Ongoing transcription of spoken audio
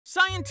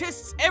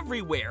Scientists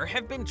everywhere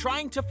have been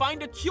trying to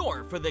find a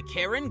cure for the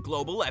Karen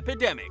global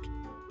epidemic,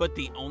 but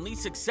the only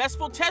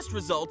successful test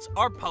results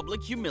are public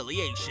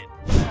humiliation.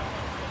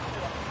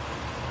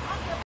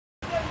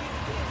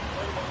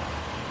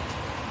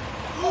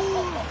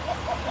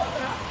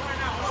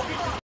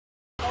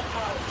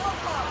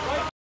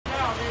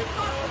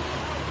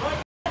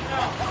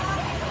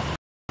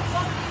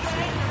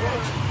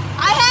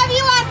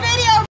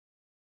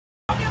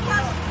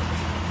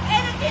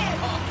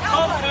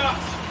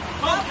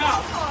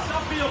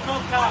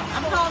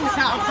 I'm calling the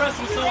cops. I'm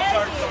pressing assault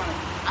charges on him.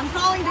 I'm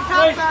calling the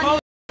cops on you.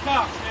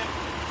 Cops, man.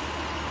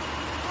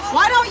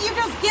 Why don't you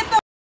just get the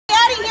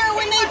out of here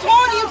when they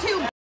told you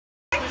to?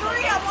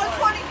 3 on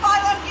 125.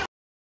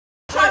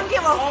 I don't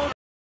give a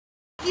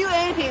you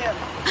and him.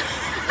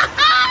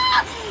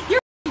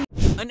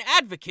 An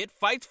advocate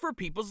fights for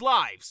people's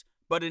lives,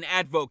 but an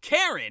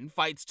advo-Karen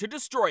fights to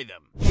destroy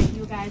them.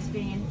 You guys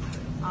been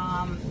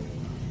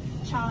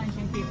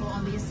challenging people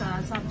on these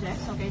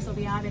subjects. Okay, so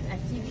we are with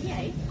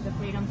FTBA, the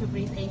Freedom to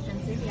Breathe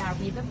Agency. We are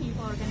with the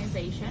people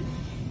organization,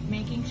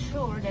 making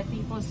sure that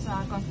people's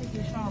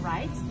constitutional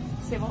rights,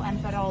 civil and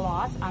federal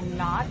laws are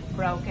not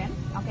broken.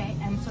 Okay,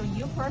 and so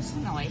you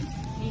personally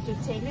need to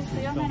take this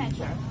to your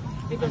manager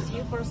because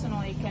you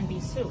personally can be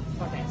sued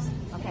for this.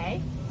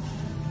 Okay.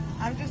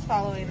 I'm just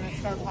following the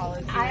store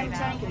policy. I'm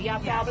telling you, you are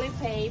probably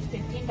paid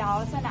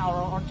 $15 an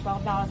hour or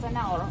 $12 an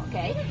hour,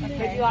 okay?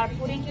 But you are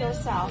putting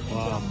yourself into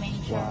a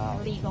major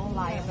legal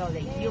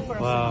liability. You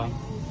personally,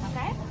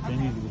 okay? They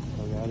need to get the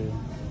fuck out of here.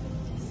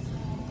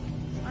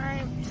 All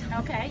right.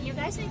 Okay, you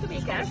guys need to be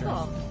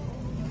careful.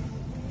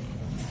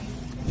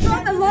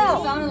 Not the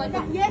law.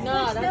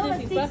 No, that's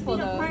disrespectful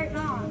though.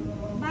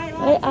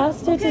 I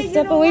asked her to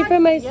step away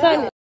from my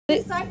son.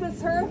 Side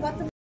with her, what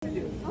the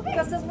do?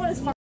 Because this one is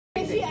fun.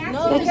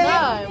 No, it's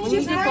not. When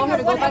you just told her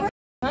to go back to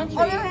the country,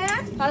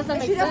 how does that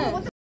make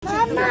sense?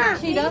 Mama,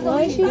 She doesn't.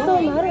 why is she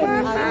so mad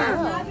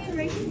at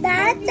me?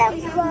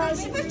 That's a fun.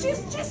 But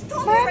just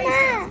told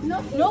her. No,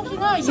 she's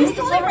not. You just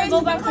told her to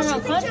go back to her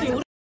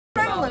country.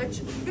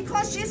 Privilege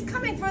because she's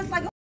coming for us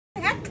like a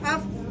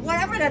handcuff,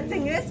 whatever that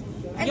thing is.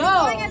 And Yo,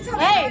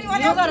 hey, you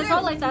don't gotta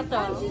talk like that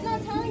though. She's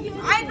not telling you.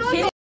 I know.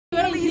 She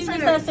just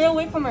said stay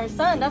away from her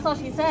son. That's all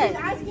she said. She's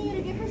asking you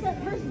to give her son.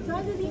 Her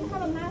son doesn't even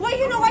have a mask. Well,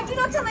 you know what? You're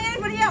not telling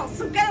anybody else,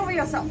 so get over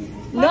yourself.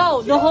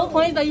 No, the whole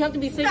point is that you have to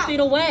be 6 feet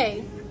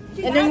away,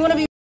 and then you want to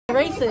be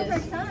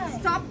racist.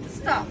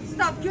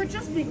 Stop. You're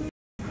just being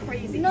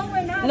crazy. No,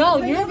 we're not. No,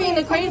 you're being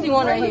the crazy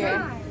one right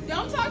here.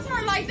 Don't talk to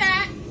her like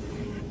that.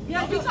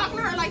 Don't be talking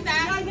to her like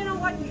that. Yeah, you know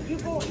what? You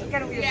go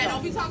get over yourself. Yeah,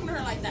 don't be talking to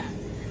her like that.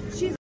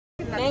 She's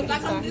Thank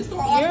like you, I'm sir. this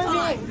store all the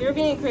time. You're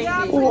being crazy.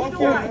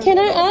 Can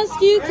I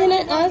ask you?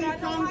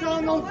 Calm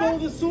down, don't call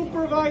the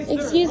supervisor.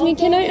 Excuse me.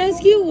 Can I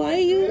ask you why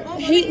you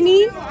hate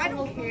me? I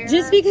don't care.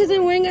 Just because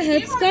I'm wearing a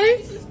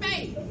headscarf?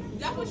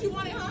 That's what you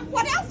wanted, huh?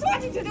 What else do I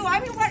need to do? I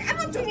mean, what? I'm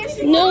not doing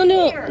anything No. wrong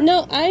here. I'm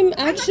I'm not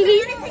actually.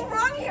 doing anything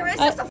wrong here. It's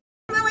just a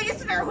Lily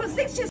Easter who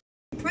thinks she's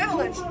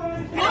privileged.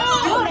 What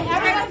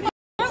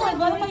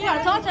the fuck you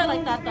gotta talk to her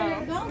like that though?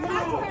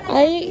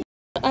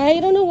 I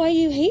don't know why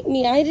you hate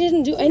me. I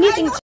didn't do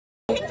anything to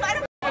I'm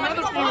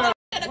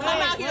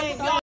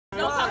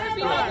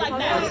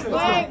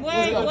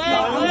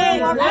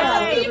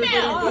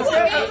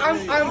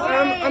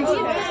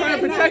trying to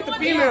protect the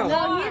female.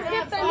 No, he's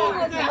defending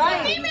what's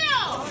right.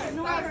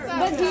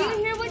 But do you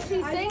hear what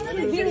she's saying?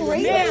 She's being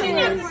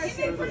racist.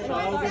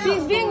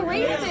 She's being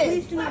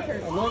racist.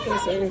 I'm not going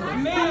to say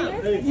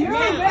anything. You're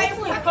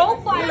racially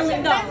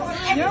profiling though.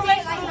 You're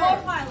racially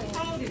profiling.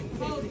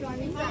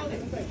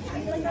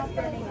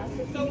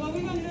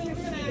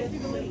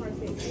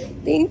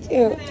 Thank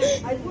you.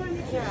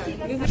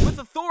 With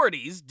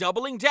authorities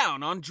doubling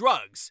down on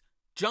drugs,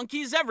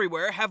 junkies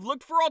everywhere have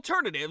looked for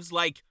alternatives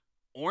like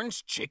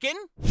orange chicken?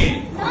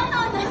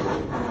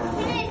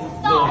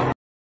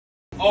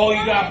 Oh,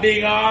 you got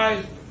big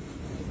eyes?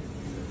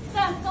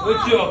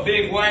 What, you a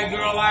big white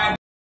girl eye?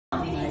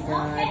 Oh my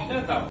God.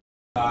 Get the f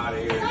out of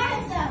here.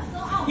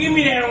 Give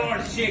me that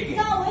orange chicken.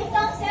 No, we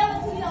don't sell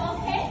it to you,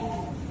 okay?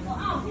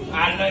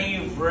 I know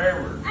you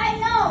forever. I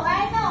know.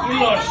 You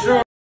little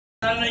short.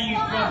 I know you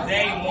from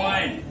day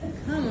one.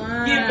 Come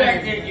on. Get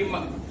back there, get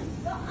my...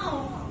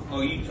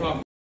 Oh, you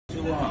talking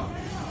too long.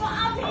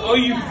 Oh,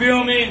 you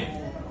filming?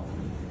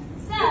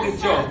 Look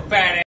at your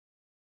fat ass.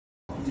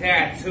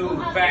 Tattoo,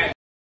 fat.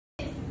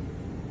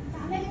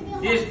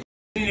 This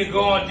need to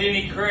go on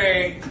Denny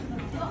Craig.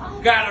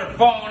 Got her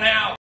phone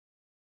out.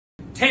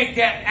 Take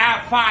that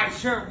I-5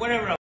 shirt,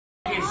 whatever the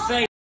f it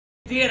say.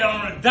 Did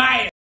on a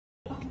diet.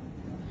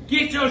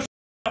 Get your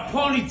a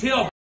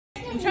ponytail.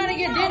 I'm trying to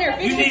get dinner.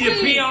 You need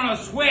to be on a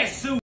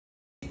sweatsuit.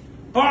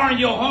 Barring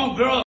your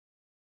homegirl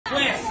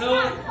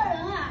sweatsuit.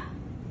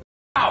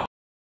 I'll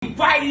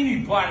fight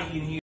anybody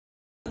in here.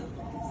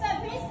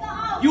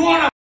 You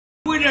wanna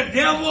with the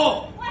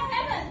devil?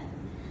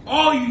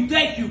 Oh, you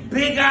think you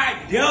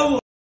big-eyed devil?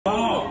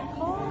 Oh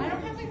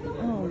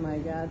my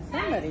God!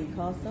 Somebody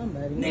call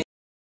somebody.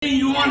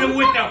 You wanna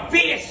with the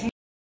fish? Do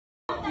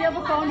you have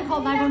a phone to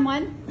call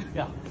 911?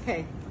 Yeah.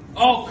 Okay.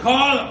 Oh,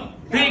 call him.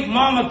 Big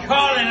Mama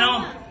calling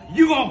him.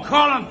 You gonna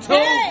call him too?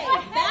 Hey,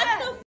 back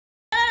the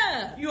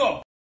up. You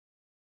a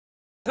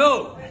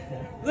too.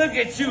 Look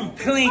at you,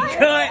 clean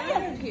cut.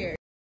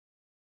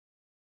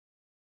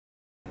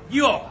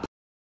 You a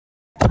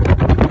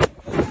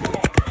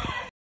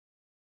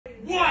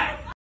what?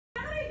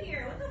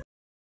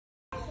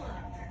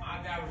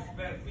 I got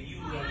respect for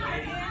you, little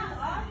lady.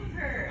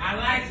 I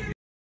like you,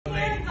 little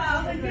lady.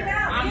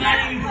 I'm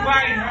not even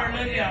fighting her.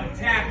 Look at I'm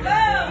tapping.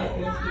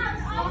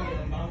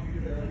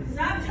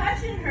 Stop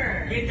touching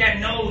her. Get that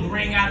nose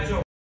ring out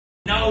your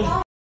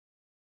nose.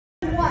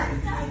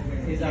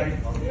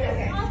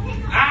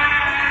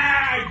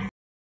 Ah!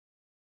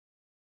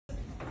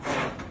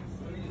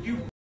 You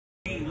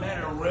ain't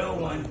let a real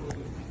one.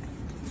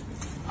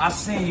 I'll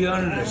send you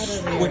under the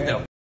with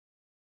the.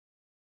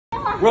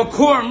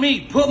 Record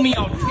me. Put me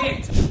on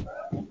TikTok. Okay.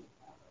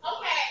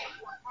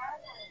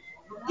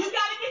 You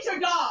gotta get your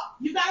dog.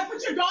 You gotta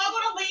put your dog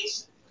on a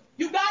leash.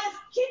 You gotta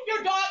keep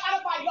your dog out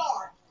of my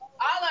yard.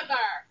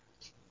 Oliver.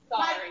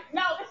 Sorry.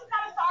 No, this is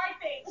not a sorry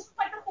thing. This is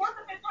like the 4th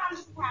or 5th time this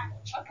has happened.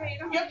 Okay, you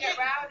don't get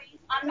rowdy.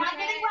 I'm not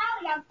getting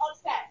rowdy. I'm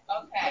upset.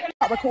 Okay.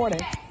 Not recording.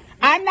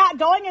 I'm not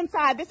going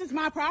inside. This is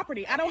my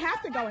property. I don't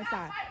have to go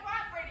inside.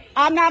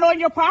 I'm not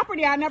on your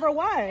property. I never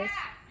was. Yeah,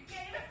 you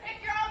can't even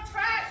pick your own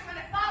trash when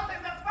it falls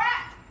in the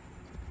front.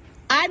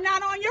 I'm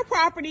not on your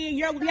property and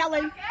you're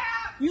yelling.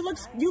 You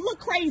look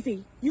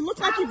crazy. You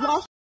look like you've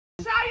lost.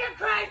 Show you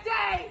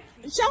crazy.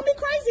 Show me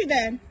crazy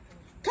then.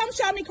 Come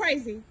show me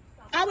crazy.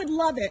 I would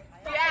love it.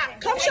 Yeah.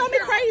 Come show me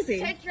crazy.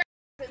 Take your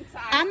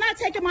inside. I'm not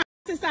taking my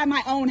ass inside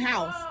my own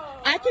house.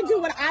 I can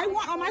do what I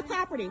want on my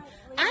property.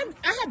 I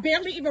have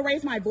barely even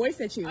raised my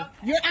voice at you.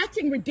 You're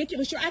acting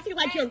ridiculous. You're acting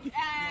like you're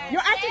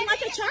acting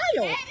like a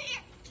child.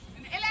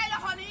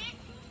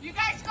 You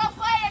guys go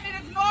play and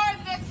ignore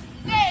this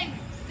thing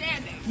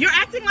standing. You're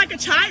acting like a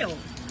child.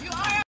 You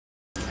are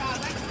a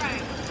child. That's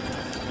right.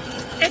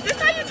 Is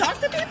this how you talk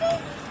to people?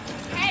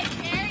 Hey,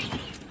 Carrie.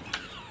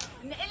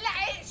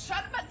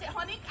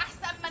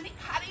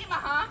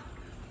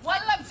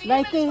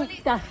 لكن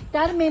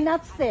تختار من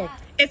نفسك.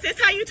 Is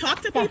this how you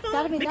talk to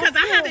people? Because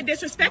I haven't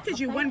disrespected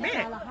you one bit.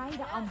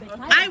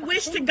 I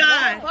wish to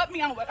God. Put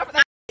me on whatever.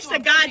 I wish to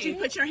God you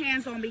put your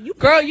hands on me. You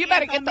Girl, you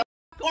better get the.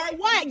 Or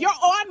what? You're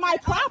on my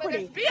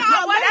property. Be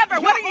on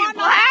whatever. What are you,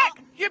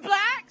 black? You're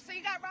black, so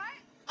you got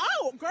right.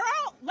 Oh,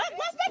 girl, let's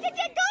make it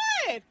get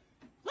good.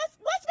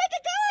 Let's make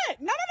it good.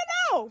 No.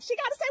 She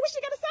got to say what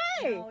she got to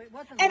say.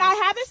 And I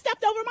haven't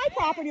stepped over my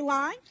property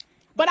line,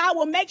 but I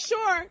will make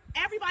sure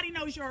everybody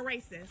knows you're a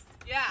racist.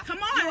 Yeah. Come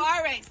on. You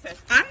are racist.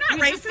 I'm not you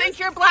racist. Just think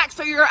you're black,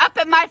 so you're up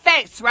in my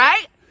face,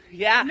 right?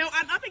 Yeah. No,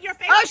 I'm up in your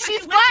face. Oh,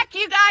 she's black,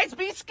 you guys.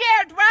 Be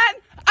scared. Run.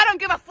 I don't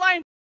give a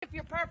flying if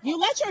you're purple. You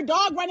let your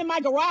dog run in my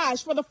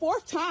garage for the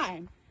 4th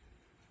time.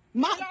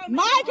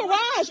 My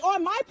garage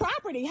on my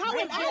property. How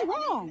am I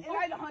wrong?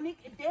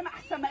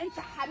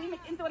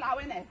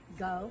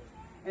 Go.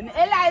 And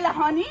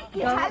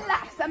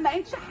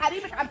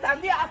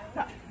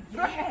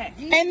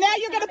now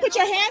you're going to put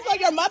your hands on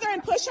your mother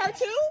and push her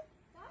too?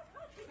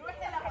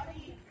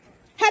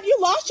 Have you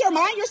lost your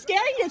mind? You're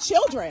scaring your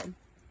children.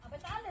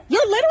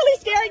 You're literally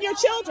scaring your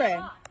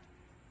children.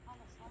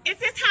 Is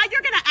this how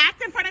you're going to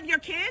act in front of your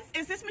kids?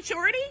 Is this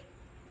maturity?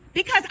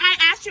 Because I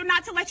asked you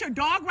not to let your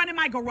dog run in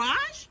my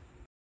garage?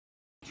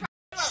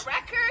 A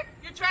record?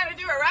 You're trying to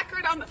do a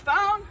record on the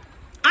phone?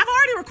 I've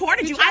already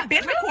recorded you. I've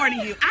been recording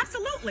you.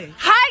 Absolutely.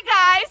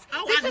 Hi, guys.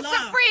 Oh, this is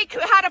the freak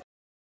who had a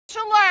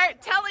alert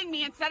telling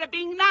me instead of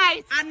being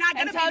nice. I'm not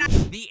going to be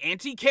nice. The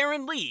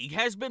Anti-Karen League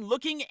has been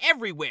looking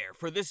everywhere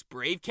for this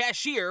brave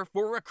cashier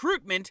for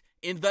recruitment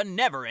in the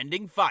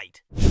never-ending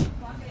fight. There you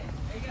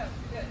go.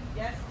 Good.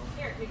 Yes.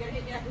 Here, you're going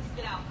to hit yes.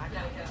 Get out. I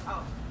got it.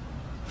 Oh.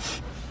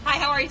 Hi,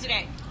 how are you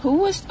today? Who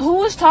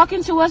was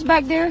talking to us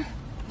back there? Do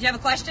you have a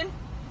question?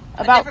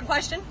 A About different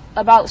question?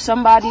 about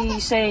somebody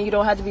saying you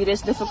don't have to be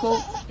this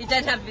difficult. It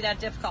doesn't have to be that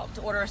difficult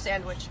to order a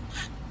sandwich.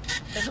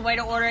 There's a way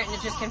to order it, and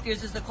it just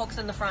confuses the cooks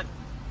in the front.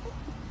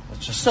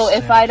 So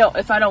if I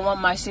don't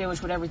want my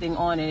sandwich with everything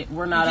on it,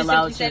 we're not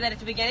allowed to. You say that at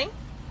the beginning,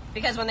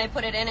 because when they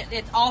put it in,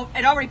 it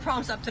already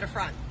prompts up to the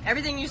front.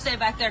 Everything you say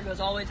back there goes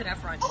all the way to that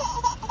front.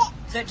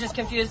 So it just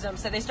confuses them.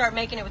 So they start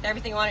making it with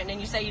everything on it, and then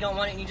you say you don't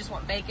want it, and you just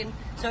want bacon.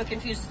 So it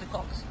confuses the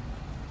cooks.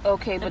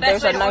 Okay, but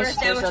there's a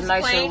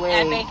nicer way.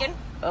 Add bacon.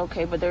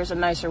 Okay, but there's a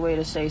nicer way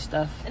to say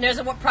stuff. And there's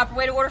a proper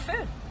way to order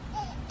food.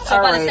 So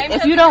all by right. the same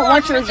If time you don't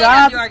want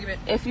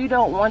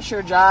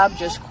your job,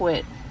 just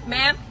quit.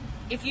 Ma'am,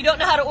 if you don't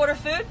know how to order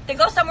food, then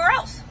go somewhere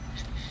else.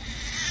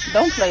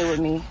 Don't play with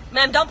me.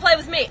 Ma'am, don't play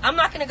with me. I'm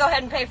not going to go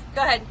ahead and pay.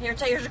 Go ahead.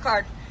 Here's your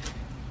card.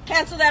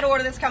 Cancel that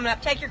order that's coming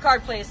up. Take your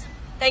card, please.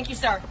 Thank you,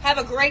 sir. Have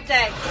a great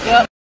day.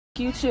 Yep.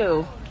 You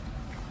too.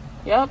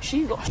 Yep.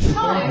 She's. Let's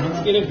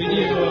get a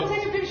video.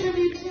 Take a picture of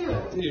you too.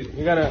 Dude,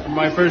 we got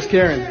my first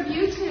Karen.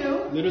 You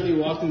too. Literally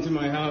walked into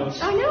my house.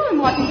 I know I'm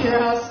walking to your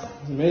house.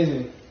 It's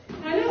amazing.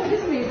 I know, it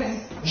is amazing.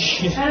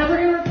 And we're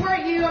going to report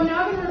you. I'm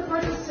now going to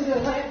report this to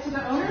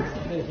the owner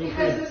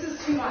because this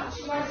is too much.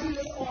 She wants to do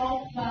this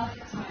all the time.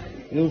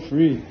 Feel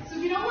free. So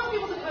if you don't want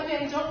people to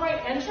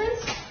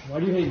entrance. Why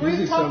do you hate We're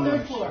music so top third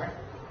much? floor.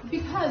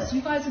 Because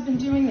you guys have been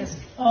doing this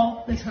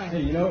all the time.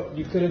 Hey, you know,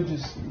 you could have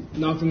just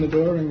knocked on the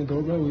door, rang the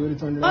doorbell, we would have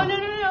turned it Oh, on.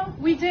 no.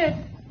 We did.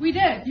 We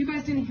did. You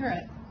guys didn't hear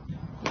it.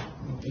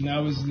 And that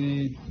was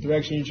the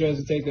direction you chose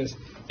to take us.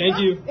 Thank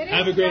you. It is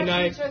Have a the great direction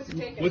night. you chose to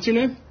take it. What's your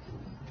name?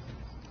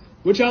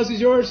 Which house is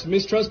yours,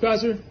 Miss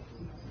Trespasser?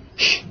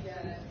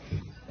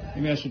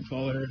 Maybe I should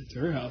follow her to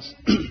her house.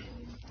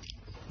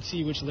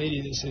 See which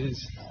lady this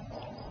is.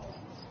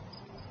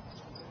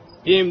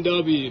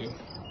 BMW.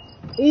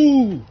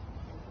 Ooh!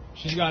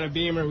 She's got a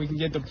Beamer. We can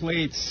get the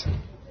plates.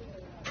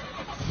 Let's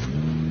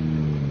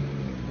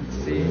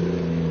see.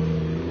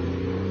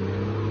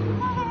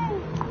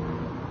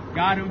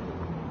 Got him.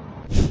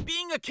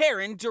 Being a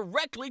Karen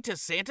directly to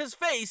Santa's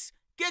face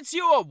gets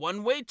you a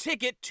one-way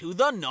ticket to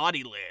the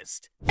naughty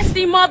list.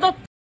 Nasty mother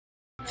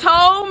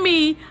told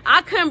me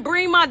I couldn't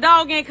bring my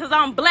dog in because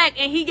I'm black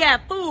and he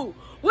got food.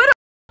 Where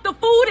the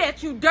food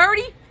at, you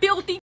dirty,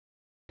 filthy,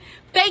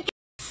 fake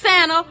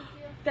Santa?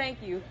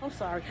 Thank you. I'm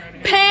sorry.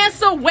 Pants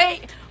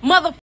away,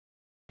 mother.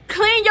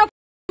 Clean your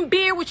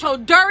beard with your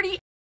dirty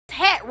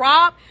hat,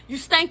 Rob. You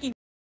stanky.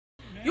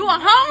 You a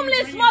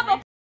homeless mother.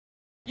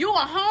 You a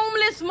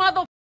homeless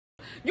mother.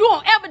 You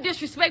won't ever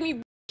disrespect me.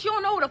 You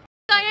don't know who the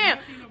I am.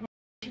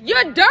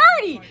 You're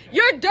dirty.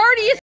 You're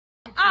dirty as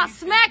I'll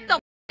smack the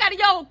out of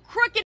your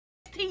crooked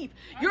teeth.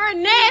 You're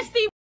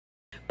nasty.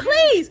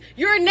 Please,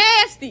 you're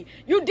nasty.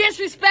 You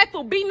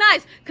disrespectful. Be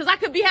nice, because I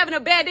could be having a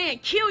bad day and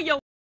kill your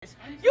ass.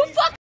 You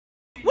fuck.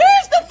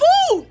 Where's the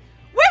food?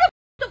 Where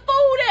the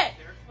food at?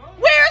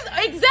 Where's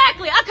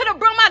exactly? I could have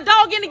brought my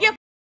dog in to get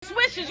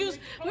swishes.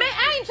 Man,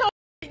 I ain't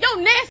your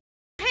nasty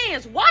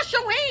hands. Wash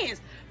your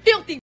hands.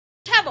 Filthy.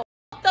 Have a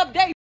fucked up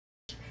day.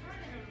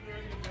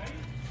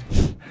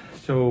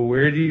 So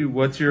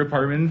what's your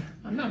apartment?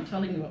 I'm not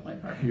telling you what my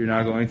apartment. You're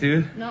not going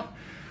to? No.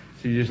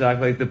 So you just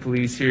act like the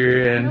police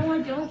here and... No, I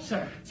don't,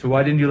 sir. So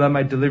why didn't you let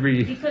my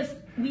delivery... Because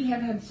we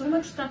have had so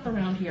much stuff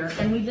around here,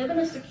 and we live in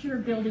a secure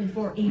building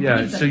for a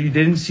Yeah, reason. so you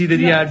didn't see that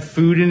he had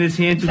food in his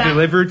hand to That-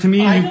 deliver to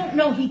me? I don't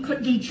know.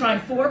 He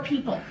tried 4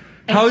 people.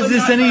 and How is could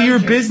this not any of find your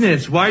you.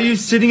 business? Why are you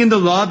sitting in the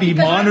lobby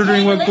Because I'm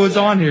monitoring trying to what goes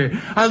live on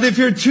here? I live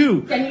here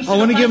too. Then you should I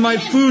want to have get my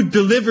buzzed in. food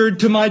delivered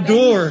to my Then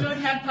you door. should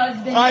have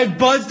buzzed in. I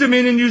buzzed him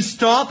in and you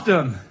stopped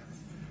him.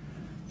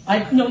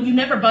 No, you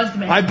never buzzed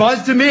him in. I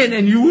buzzed him in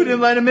and you wouldn't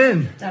let him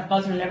in. That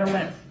buzzer never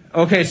went.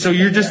 Okay, so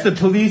you're just the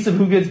police of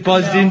who gets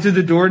buzzed into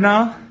the door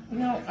now?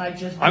 No, I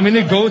just... I'm going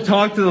to go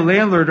talk to the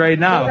landlord right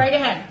now. Go right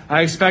ahead.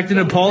 I expect an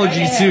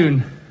apology Right ahead.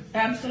 soon.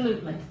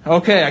 Absolutely.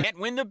 Okay. Can't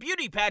win the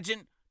beauty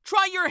pageant?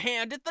 Try your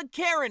hand at the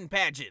Karen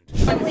pageant.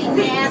 Nasty.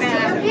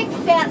 You're a big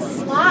fat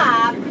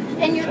slob,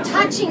 and you're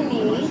touching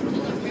me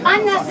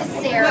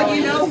unnecessarily. Well,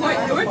 you know what?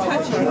 You're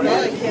touching me.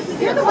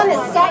 You're the one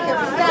that sat your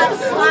fat,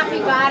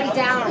 sloppy body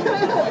down.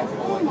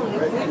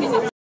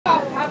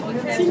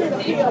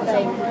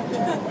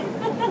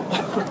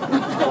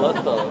 What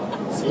the?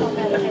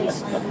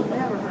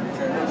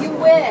 You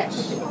wish.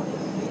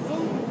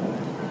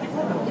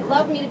 You'd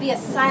love me to be a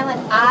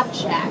silent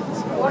object.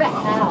 Go to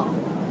hell.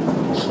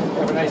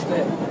 Have a nice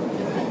day.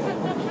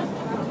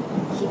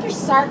 Keep your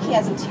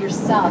sarcasm to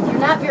yourself. You're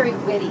not very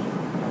witty.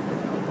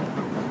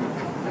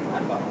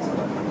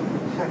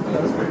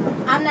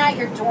 I'm not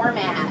your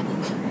doormat.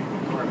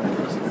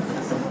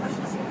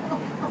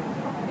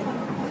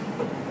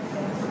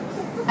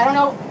 I don't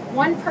know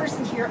one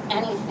person here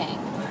anything.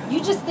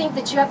 You just think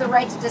that you have the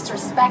right to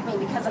disrespect me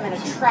because I'm an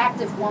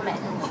attractive woman.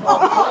 That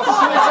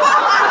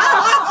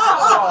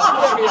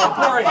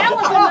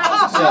was a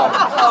nice joke.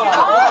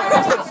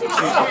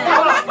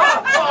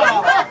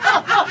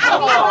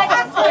 Like I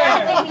said, I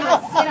think he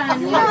would sit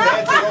on you.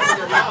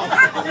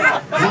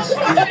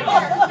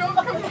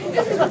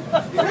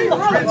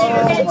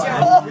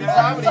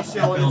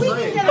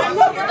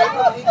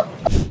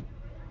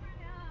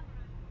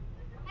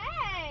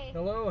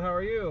 Hello, how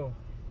are you?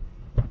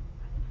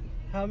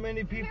 How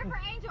many people? You're here for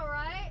Angel,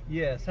 right?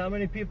 Yes. How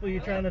many people are you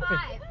trying to pick? 5.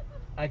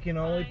 I can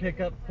only pick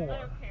up 4.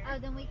 Oh,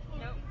 then we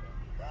can't.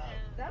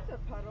 That's a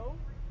puddle.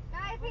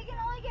 Guys, we can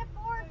only get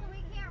 4, so we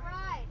can't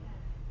ride.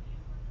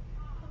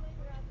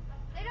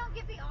 They don't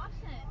give the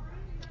option.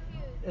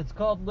 It's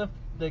called Lyft.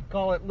 They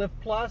call it Lyft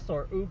Plus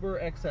or Uber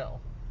XL. Oh,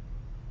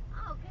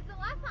 because the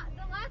last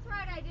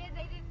ride I did,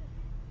 they didn't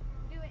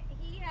do it.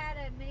 He had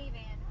a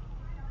minivan.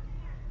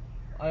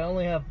 I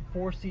only have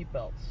 4 seat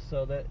belts,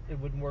 so that it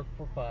wouldn't work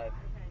for 5.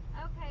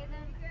 Okay,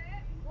 then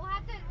we'll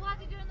have to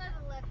do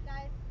another lift,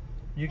 guys.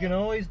 You can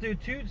always do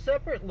 2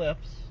 separate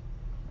lifts.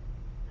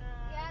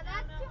 Yeah,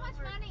 that's too much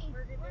money.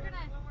 We're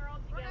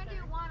gonna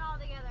do one all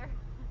together.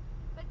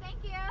 But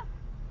thank you.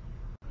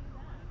 He's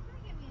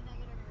gonna give me a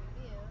negative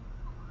review.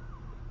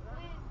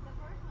 When the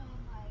first one,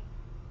 like,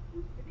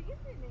 If he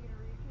gives me a negative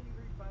review, can you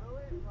rebuttal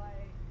it?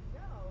 Like,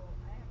 no,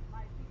 I have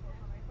 5 people,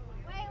 so I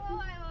totally.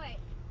 wait.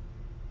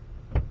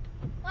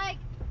 Like,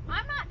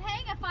 I'm not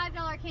paying a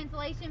 $5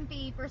 cancellation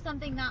fee for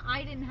something that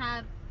I didn't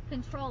have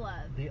control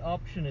of. The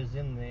option is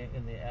in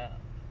the app.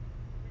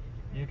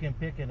 You can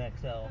pick an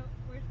XL.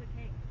 Where's the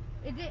cake?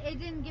 It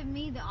didn't give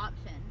me the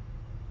option.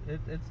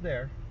 It's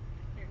there.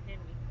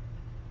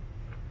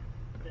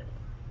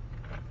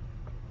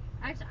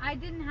 Actually, I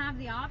didn't have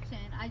the option.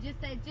 It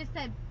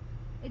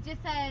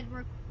just said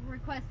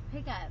request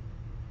pickup.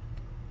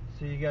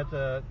 So you got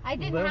the. I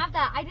didn't have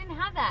that. I didn't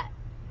have that.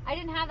 I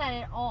didn't have that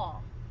at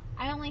all.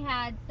 I only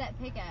had set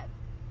pickup.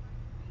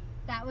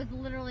 That was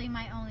literally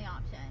my only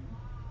option.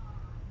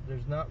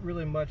 There's not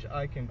really much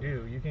I can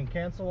do. You can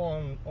cancel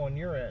on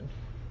your end.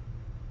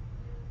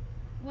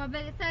 Well,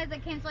 but it says the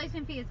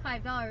cancellation fee is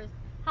 $5.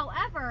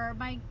 However,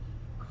 my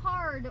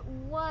card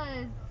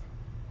was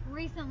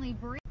recently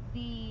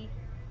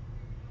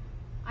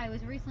I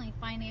was recently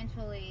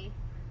financially,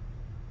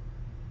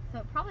 so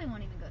it probably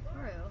won't even go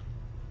through.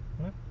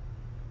 Huh?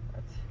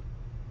 That's.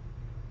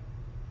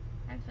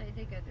 Actually, it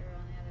did go through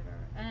on the other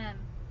door.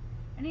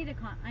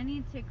 I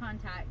need to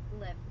contact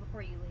Lyft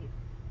before you leave.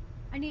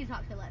 I need to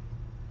talk to Lyft.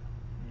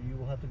 You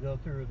will have to go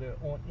through the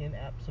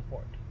in-app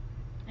support.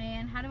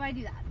 And how do I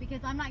do that?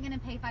 Because I'm not going to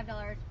pay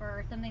 $5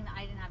 for something that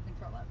I didn't have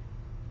control of.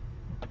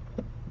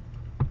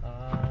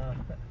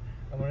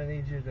 I'm going to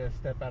need you to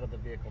step out of the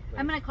vehicle, please.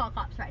 I'm going to call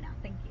cops right now.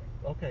 Thank you.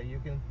 Okay, you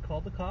can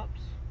call the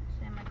cops.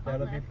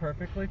 That'll be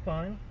perfectly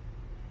fine.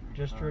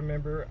 Just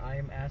remember, I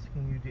am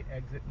asking you to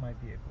exit my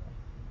vehicle.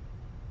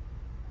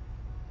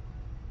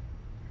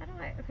 How do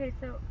I? Okay,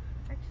 so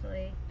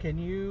actually. Can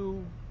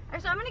you?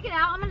 Actually, I'm gonna get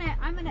out.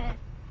 I'm gonna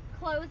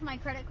close my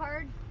credit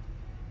card.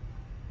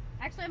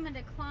 Actually, I'm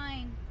gonna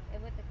decline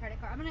it with the credit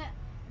card. I'm gonna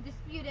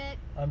dispute it.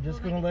 I'm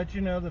just gonna let you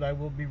know that I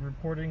will be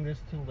reporting this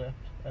to Lyft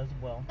as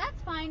well.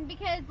 That's fine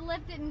because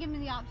Lyft didn't give me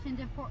the option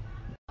to.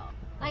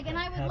 Like, okay. And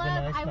I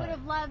would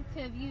have loved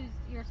to have used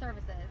your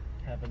services.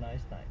 Have a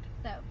nice night.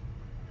 So,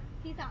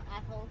 peace out,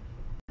 assholes.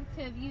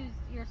 To have used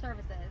your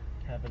services.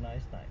 Have a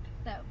nice night.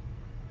 So,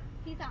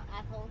 peace out,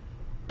 assholes.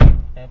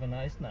 Have a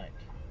nice night.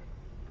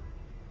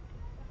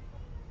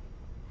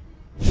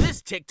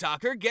 This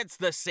TikToker gets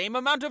the same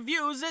amount of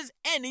views as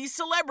any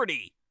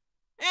celebrity.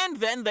 And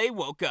then they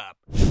woke up.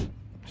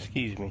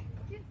 Excuse me.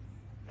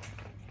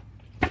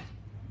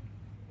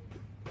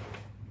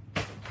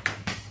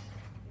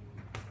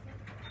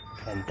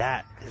 And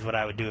that is what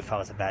I would do if I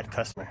was a bad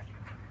customer.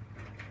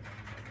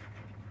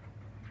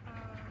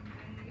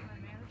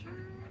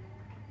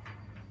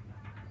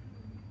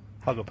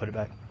 I'll go put it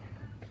back.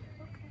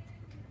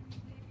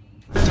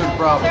 It's a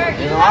problem.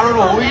 You know, I don't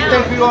know who you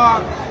think you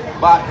are,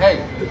 but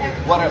hey,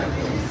 whatever.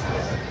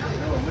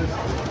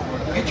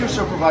 Get your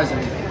supervisor.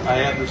 I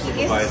am the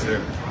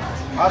supervisor.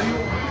 Are you?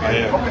 I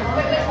am.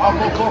 Okay. I'll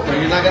go corporate.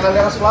 You're not gonna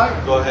let us fly?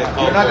 Go ahead.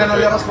 You're not gonna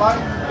let us fly?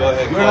 Go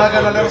ahead. You're not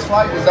gonna let us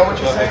fly? Is that what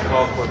you're saying?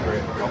 Go ahead. Call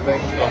corporate. Okay.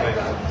 Go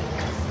ahead.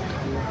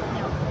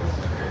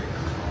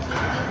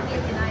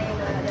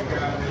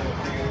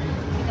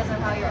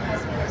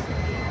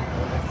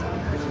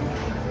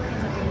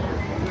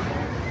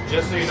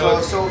 Just so you know,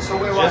 just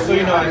so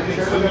you know, I can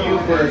sue you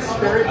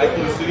for. I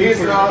can sue you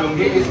for filming.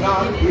 He's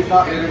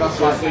not letting us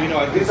fly. Just so you know,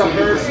 I can It's a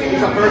first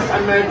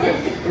amendment.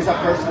 It's a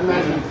first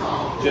amendment.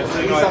 Just so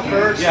you know, it's a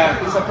first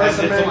amendment. It's a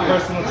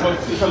personal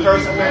choice. It's a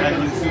first amendment. I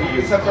can sue you.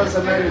 It's a first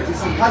amendment.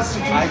 It's a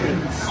constitution. I can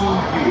sue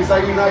you. It's a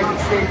United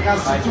States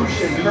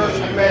Constitution.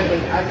 First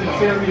amendment. I can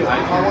film you.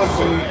 I can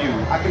sue you.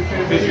 I can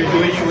film you. Because you're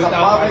doing it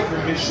without my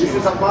permission. This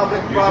is a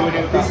public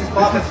property. This is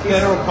public. This is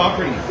federal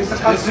property. This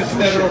is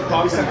federal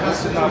property.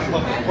 This is not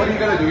public. What are you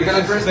gonna do? You're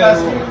gonna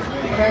trespass me?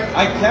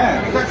 I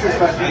can. You can't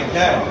trespass me. I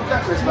can. You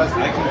can't trespass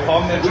me. I can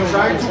call Metro. We're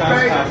trying to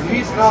pay.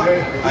 He's not.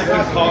 I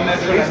can call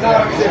Metro. He's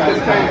not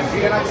accepting payment. You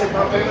can accept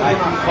our payment or I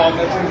not? can call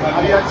Metro.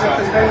 Have you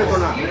accepted payment or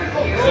not?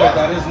 Sir,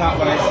 that is not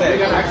what I said.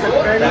 You can accept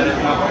payment? That is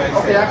not what I said.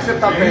 Okay, accept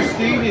our payment. You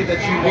stated that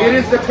you It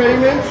is the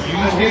payment.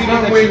 You and stated he's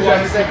not that willing you to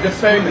wanted accept the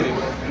payment.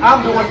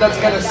 I'm the one that's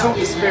gonna sue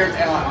the Spirit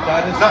Airline.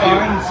 That is not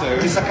fine, you. sir.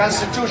 It's a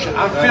constitution.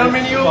 I'm That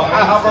filming is you. fine,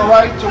 I have a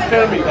right to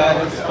film you.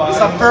 That is fine,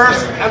 It's a First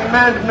sir.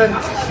 Amendment.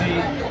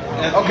 See,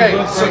 Okay,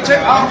 so check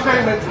our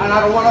payment, and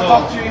I don't want to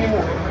talk to you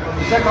anymore.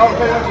 Check our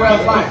payment. We're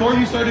flying. Before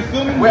you started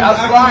filming, we're you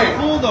acted flying. a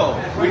fool, though.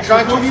 We're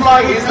trying to Before you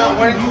fly. started He's not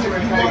filming, waiting to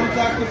you wanted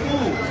to act a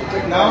fool.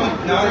 Now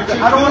that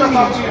you're I don't want to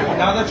filming, talk to you.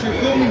 Now that you're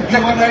filming, you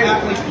Check want the to payment.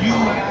 act like you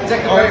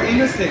Check the are payment.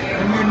 innocent,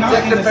 and you're not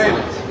Check the innocent.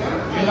 payment.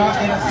 You're not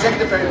innocent. Check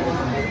the payment.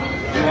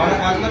 You want to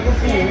act like a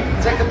fool.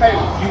 Check the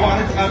payment. You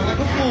wanted to act like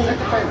a fool. Check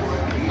the payment.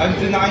 I'm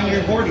denying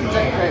your boarding.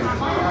 Check the payment.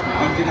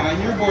 I'm denying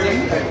your boarding.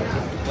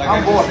 Like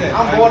I'm boarding.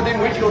 I'm boarding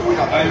with you or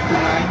without. I'm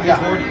denying your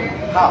boarding.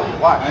 How?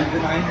 Why? I'm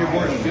denying your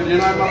boarding. You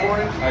deny my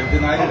boarding? I've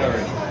denied it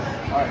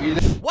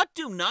already. What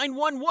do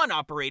 911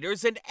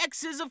 operators and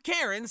exes of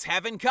Karens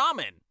have in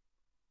common?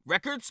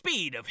 Record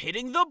speed of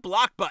hitting the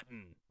block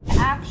button.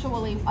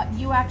 Actually,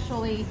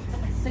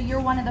 so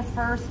you're one of the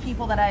first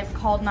people that I've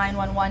called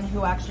 911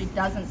 who actually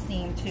doesn't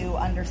seem to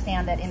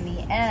understand that in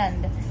the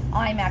end,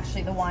 I'm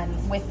actually the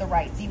one with the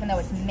rights. Even though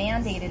it's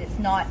mandated, it's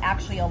not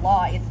actually a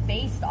law. It's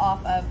based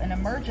off of an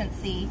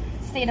emergency,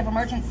 state of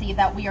emergency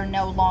that we are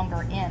no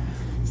longer in.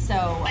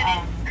 So, But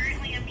it's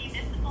currently a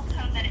municipal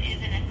code that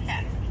is in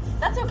effect.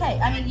 That's okay.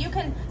 I mean, you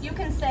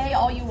can say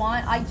all you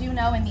want. I do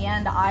know in the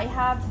end I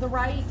have the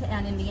right,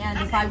 and in the end,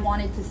 if I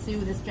wanted to sue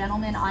this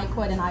gentleman, I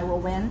could, and I will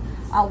win.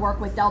 I'll work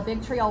with Del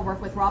Bigtree. I'll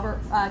work with Robert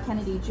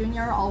Kennedy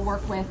Jr. I'll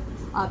work with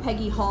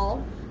Peggy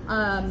Hall.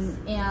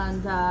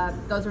 And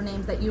those are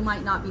names that you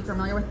might not be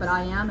familiar with, but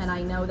I am, and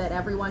I know that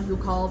everyone who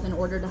calls in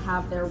order to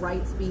have their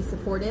rights be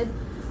supported,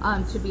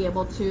 to be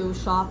able to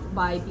shop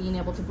by being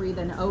able to breathe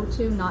in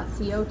O2, not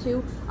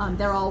CO2,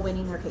 they're all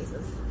winning their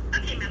cases.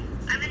 Okay, ma'am.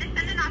 I'm going to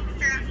send an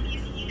officer out to you.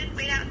 Can you just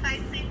wait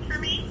outside, please, for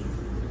me?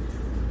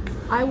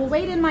 I will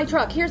wait in my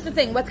truck. Here's the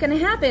thing. What's going to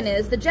happen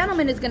is the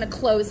gentleman is going to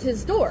close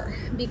his door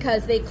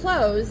because they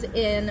close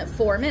in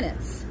 4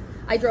 minutes.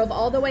 I drove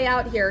all the way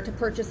out here to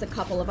purchase a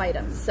couple of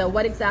items. So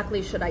what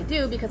exactly should I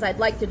do? Because I'd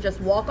like to just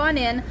walk on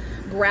in,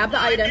 grab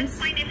the items. At this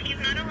point, if he's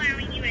not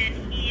allowing you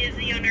in, he is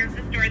the owner of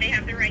the store. They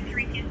have the right to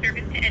refuse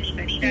service to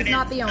anybody. He's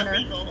not the owner.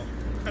 Illegal.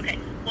 Okay,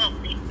 well,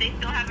 they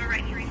still have a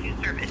right to refuse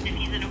service if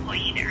he's an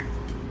employee there.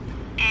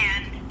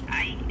 And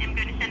I am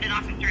going to send an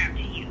officer out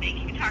to you. They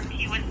can talk to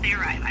you once they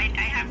arrive. I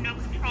have no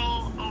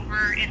control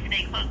over if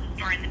they close the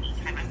store in the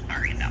meantime. I'm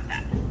sorry about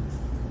that.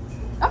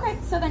 Okay,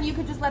 so then you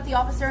could just let the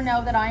officer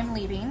know that I'm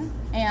leaving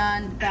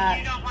and that...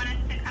 You don't want us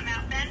to come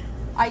out then?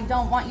 I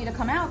don't want you to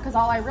come out because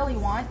all I really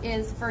want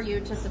is for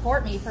you to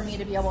support me, for me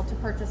to be able to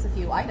purchase a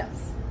few items.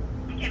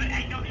 Okay, but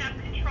I don't have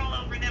control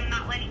over them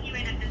not letting you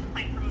in at this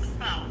point from the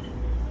phone.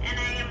 And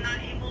I am not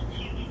able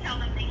to tell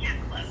them they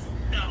can't close,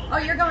 so... Oh,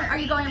 are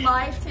you going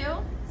live too?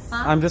 Huh?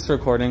 I'm just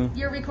recording.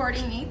 You're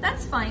recording me?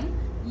 That's fine.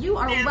 You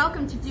are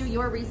welcome to do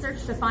your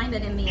research to find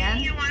that in the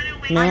end,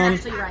 I'm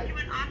actually right.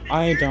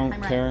 I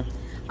don't care.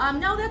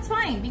 No, that's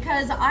fine,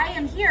 because I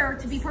am here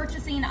to be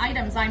purchasing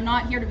items. I'm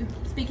not here to be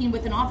speaking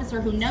with an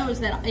officer who knows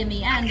that in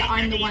the end,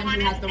 I'm the one who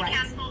has the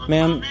rights.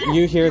 Ma'am,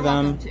 you hear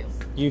them.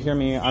 You hear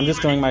me. I'm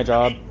just doing my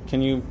job.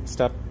 Can you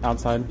step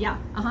outside? Yeah,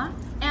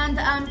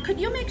 And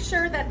could you make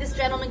sure that this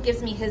gentleman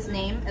gives me his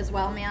name as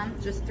well, ma'am,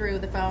 just through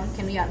the phone?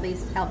 Can you at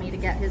least help me to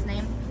get his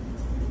name?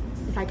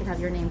 If I could have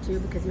your name too,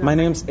 because you're... My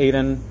name's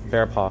Aiden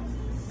Bearpaw.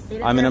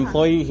 I'm an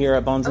employee here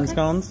at Bones and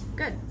Scones.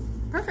 Good.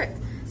 Perfect.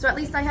 So at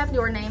least I have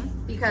your name,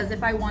 because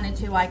if I wanted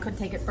to, I could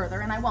take it further,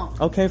 and I won't.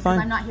 Okay, fine.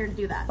 I'm not here to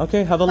do that.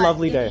 Okay, have a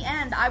lovely day. In the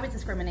end, I was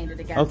discriminated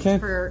against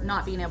for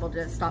not being able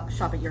to shop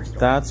at your store.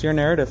 That's your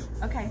narrative.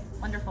 Okay,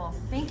 wonderful.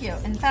 Thank you.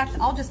 In fact,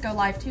 I'll just go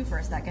live too for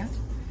a second.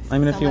 I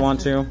mean, if you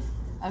want to.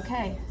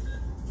 Okay.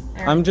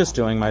 I'm just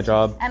doing my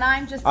job. And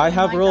I'm just doing I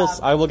have my rules.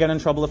 job. I will get in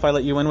trouble if I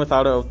let you in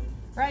without a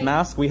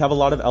mask. We have a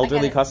lot of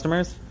elderly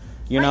customers.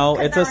 You know,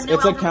 it's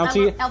a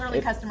county.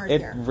 Elderly customers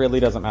it here. really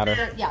doesn't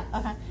matter. Yeah.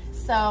 Okay.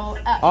 So,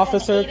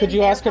 officer, could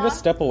you ask her to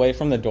step away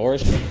from the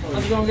doors?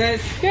 How's it going,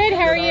 guys? Good,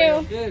 how are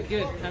you? Good.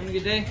 Having a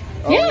good day?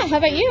 Yeah, how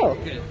about you?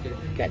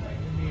 Good.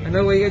 I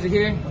know why you guys are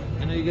here.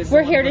 I know you guys.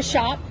 We're here to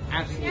shop.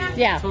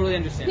 Absolutely. Yeah. Totally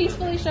understand.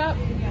 Peacefully shop.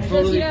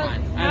 Totally Just,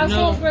 fine.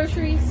 Household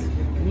groceries.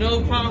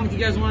 No problem if you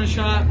guys want to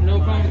shop. No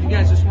problem if you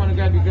guys just want to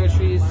grab your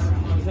groceries.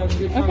 Just have a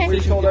good conversation. We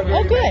told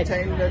everybody to good.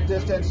 maintain their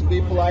distance,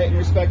 be polite and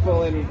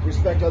respectful, and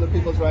respect other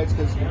people's rights,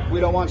 because we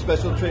don't want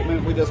special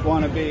treatment. We just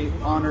want to be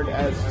honored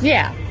as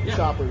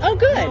shoppers. Oh,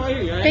 good. No, I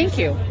hear you. Thank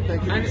you.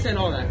 Thank you. I understand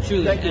all that,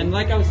 truly. Thank you. And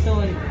like I was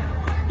telling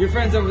your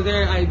friends over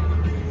there, I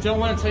don't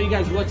want to tell you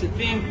guys what to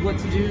think, what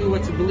to do,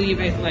 what to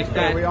believe, anything like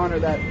that. We honor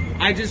that.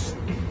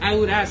 I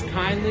would ask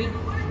kindly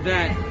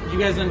that you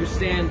guys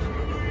understand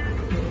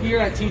here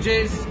at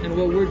TJ's and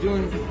what we're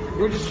doing,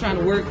 we're just trying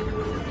to work,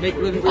 make a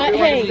living.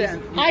 Hey,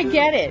 I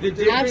get it. The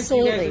difference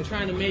Absolutely. you guys are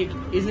trying to make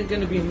isn't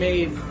going to be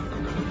made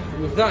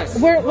with us.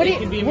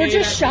 We're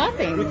just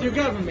shopping. With your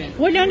government.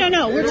 Well,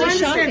 no. We're just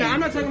shopping. That. I'm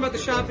not talking about the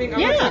shopping.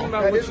 I'm not talking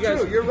about that what is you guys...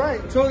 true. You're right.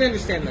 Totally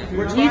understand that.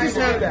 We're trying to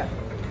do that.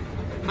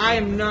 I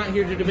am not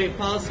here to debate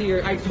policy,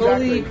 or I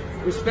totally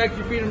respect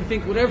your freedom to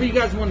think whatever you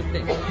guys want to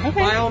think. Okay.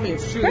 By all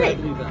means, truly, I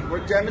believe that.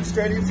 We're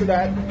demonstrating to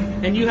that.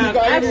 And you have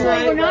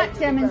Actually, we're not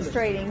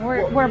demonstrating.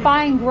 We're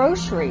buying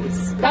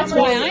groceries. That's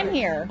why I'm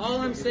here. All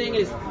I'm saying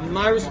is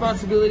my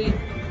responsibility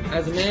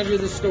as a manager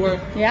of the store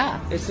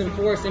is to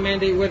enforce a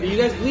mandate, whether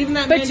you guys believe in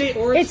that mandate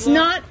or it's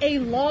not a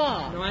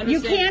law. No, I you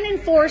understand. can't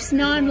enforce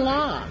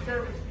non-law.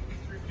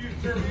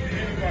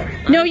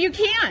 No, you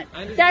can't.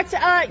 That's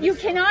you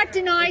cannot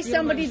deny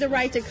somebody the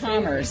right to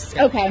commerce.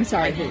 Okay, I'm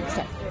sorry.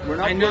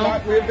 I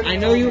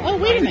know you. Oh,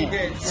 wait a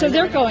minute. So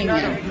they're going in.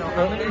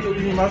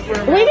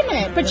 Wait a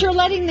minute, but you're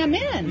letting them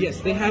in.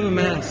 Yes, they have a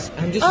mask.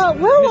 I'm just. Oh,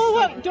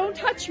 whoa! Don't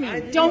touch me!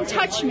 Don't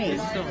touch me!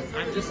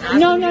 I'm just asking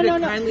No. you to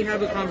kindly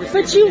have a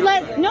conversation.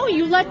 But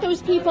you let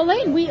those people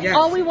in.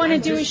 All we want to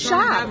do is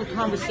shop. Have a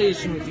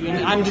conversation with you.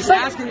 And I'm just But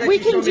asking that we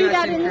you can show do me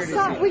that same courtesy.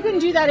 inside. We can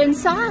do that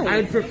inside.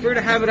 I'd prefer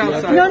to have it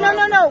outside.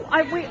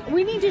 No.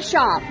 We need to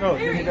shop. No,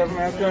 you need to have a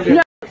mask on.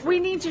 No, we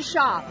need to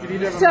shop. You need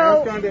to have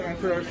a mask on to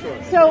enter our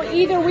store. So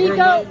either we're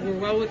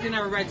well within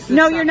our rights.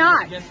 No, you're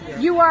not.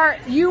 You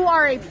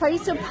are a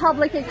place of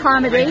public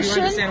accommodation. I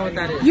do understand what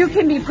that is. You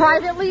can be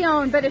privately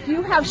owned, but if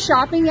you have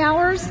shopping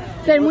hours,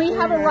 then we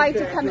have a right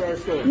to come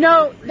in.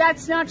 No,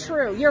 that's not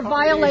true. You're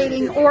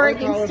violating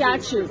Oregon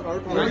statute.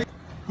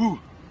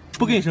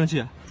 不跟你生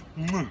气。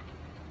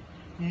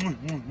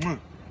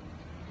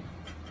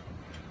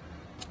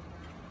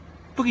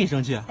不跟你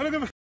生气。 I don't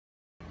give a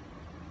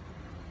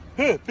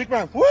Hey, big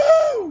man.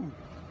 Woo!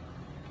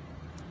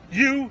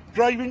 You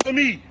driving to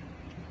me.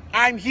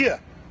 I'm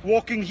here,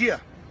 walking here.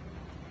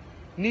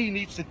 Knee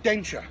needs a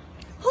denture.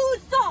 Who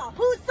saw?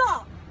 Who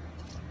saw?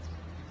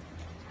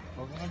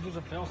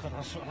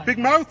 Big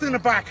mouth in the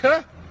back,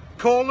 huh?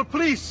 Call the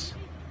police.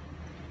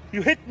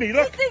 You hit me,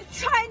 look. This is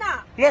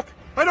China. Look,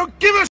 I don't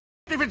give a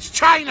if it's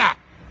China.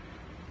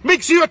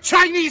 Makes you a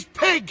Chinese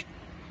pig.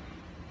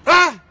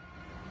 Huh?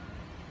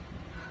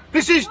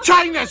 This is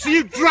China, so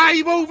you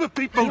drive over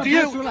people, do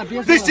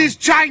you? This is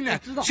China,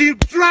 so you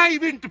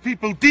drive into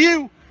people, do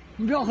you?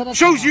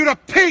 Shows you're a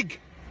pig.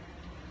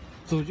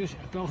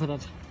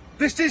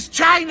 This is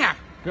China.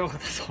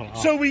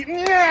 So we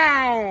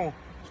now.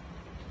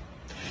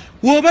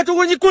 我们中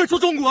国人，你滚出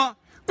中国，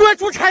滚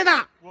出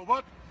China！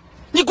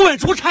 你滚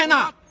出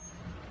China！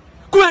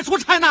 滚出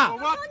China！ 我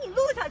帮你录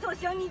下就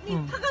行。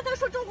他刚才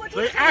说中国。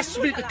 They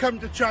asked me to come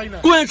to China.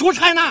 滚出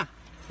China！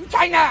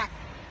 China。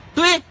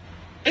 对。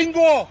英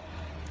国。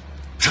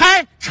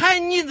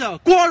Chinese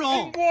光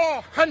荣。英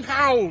国很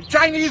好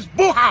 ，Chinese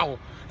不好。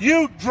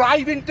You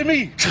drive into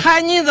me.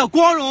 Chinese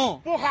光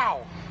荣。不好。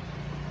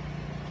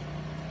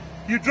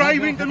You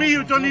drive into me,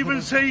 you don't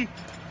even say.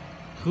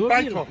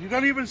 拜托 you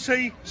don't even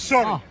say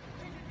sorry.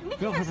 你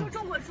在说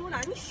中国猪呢？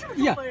你是不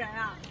是中国人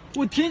啊？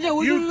我听见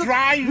我 You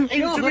drive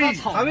into me.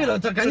 他为了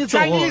这赶紧走。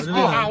 Chinese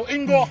不好，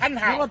英国很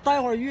好。我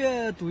待会儿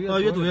越堵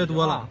越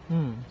多了。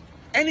嗯。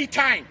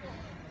Anytime.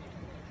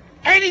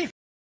 Any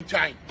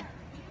time.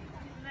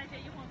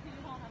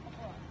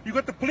 You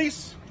got the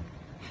police?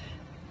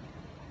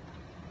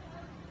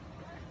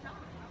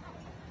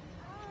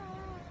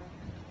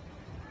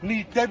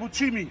 Need double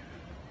chimney.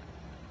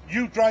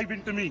 You drive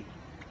into me.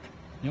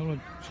 你要不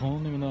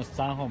从那个那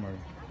3号门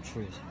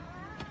出去，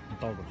你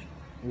倒过去。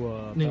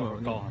我那会儿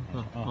告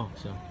他。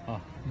行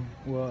啊，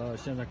我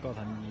现在告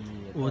他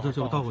你。我这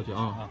就倒过去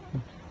啊。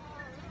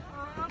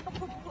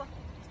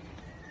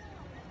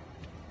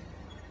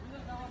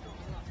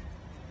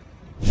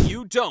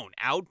You don't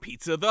out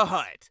Pizza the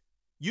Hut.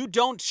 You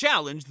don't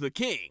challenge the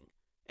king.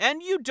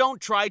 And you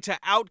don't try to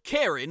out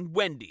Karen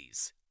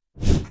Wendy's.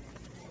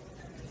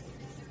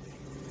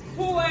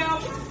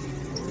 Whoever.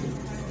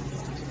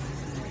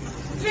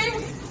 See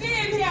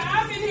in here,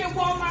 I've been here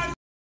Walmart.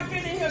 I've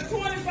been in here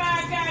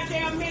 25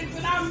 goddamn minutes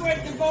and I'm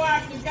ready to go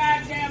out the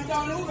goddamn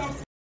door. Who the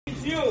f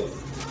is you?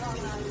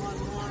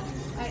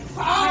 Hey.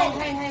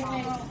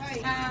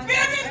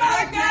 Give me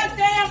my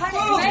goddamn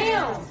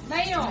food.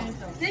 Ma'am,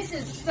 this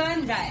is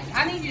Sunday.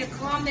 I need you to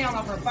calm down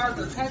over a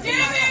burger. Give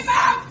me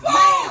my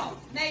food.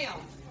 Ma'am,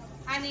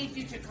 I need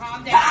you to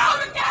calm down. Call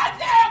the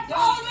goddamn police.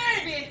 Don't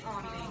spit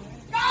on me.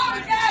 Call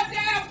the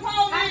goddamn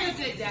police. Have a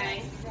good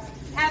day.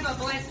 Have a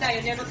blessed day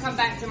and never come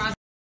back to my...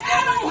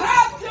 I don't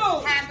have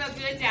to. Have a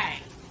good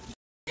day.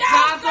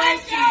 God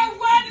bless you.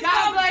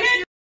 God bless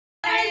you.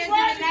 In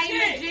the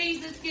name of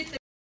Jesus, get the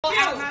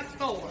out of my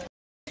store.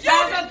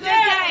 Have a good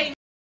day.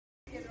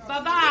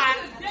 Bye-bye.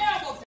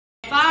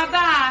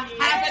 Bye-bye.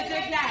 Have a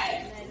good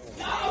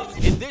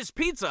day. In this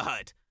Pizza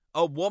Hut,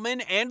 a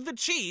woman and the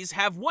cheese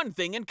have one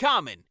thing in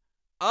common.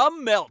 A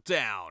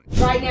meltdown.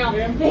 Right now.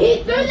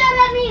 He threw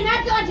that at me and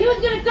acted like he was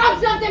going to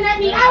throw something at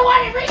me. I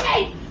want it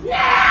remade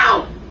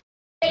now!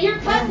 You're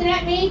cussing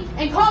at me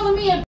and calling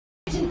me a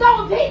bitch and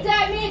throwing pizza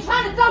at me and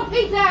trying to throw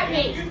pizza at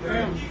me.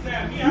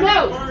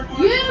 No,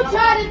 you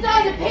tried to throw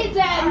the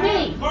pizza at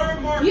me.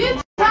 You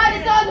tried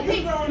to throw the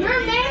pizza. Your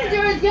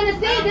manager is going to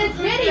see this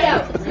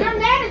video. Your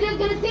manager is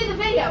going to see the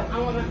video. I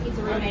want my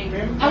pizza remade.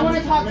 I want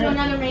to talk to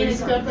another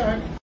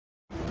manager.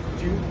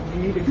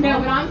 No,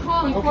 but I'm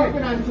calling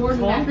corporate on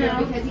Jordan back there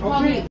because he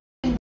called me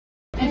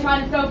and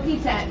tried to throw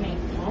pizza at me.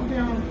 Calm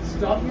down.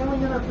 Stop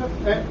yelling at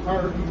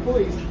our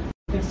employees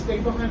and stay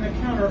behind the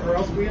counter or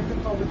else we have to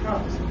call the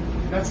cops.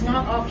 That's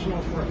not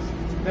optional for us.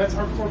 That's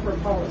our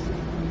corporate policy.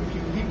 If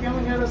you keep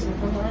yelling at us and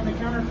come behind the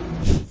counter...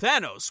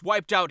 Thanos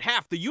wiped out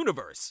half the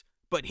universe,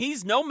 but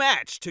he's no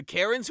match to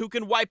Karens who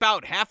can wipe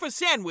out half a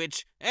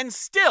sandwich and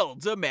still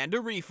demand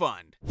a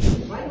refund.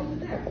 Right over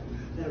there.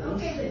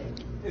 Okay.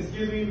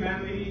 Excuse me,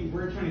 ma'am, lady,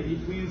 we're trying to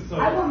eat, please. So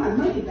I want my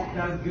money back.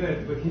 That's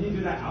good, but can you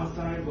do that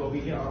outside while we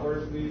get our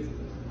orders, please?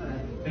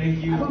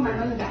 Thank you. I want my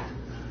money back.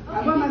 Okay,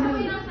 I want my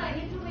money. Outside.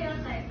 You have to wait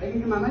outside. Are you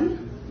getting my money?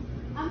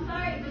 I'm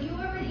sorry, but you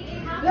already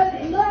ate half.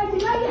 Let me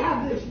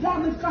have this. Let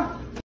me come.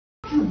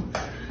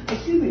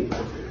 Excuse me.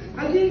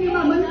 I didn't get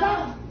my money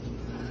back.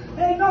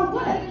 Hey, no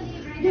what?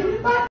 Give me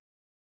my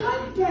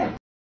money back.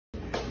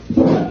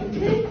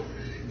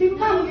 Give me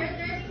my money. You're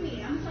threatening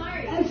me. I'm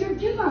sorry. I should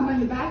give my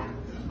money back.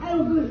 I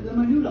don't do it. The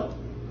menudo.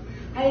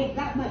 I ate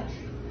that much.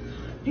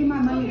 Give my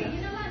money back. Okay,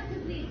 you know what?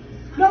 Just leave.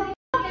 No,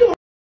 fuck you.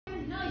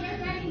 No, you're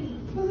threatening me.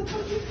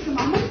 Give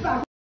my money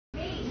back.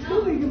 Hey,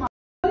 No, give my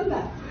money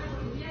back.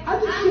 I'm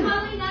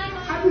calling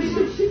 911.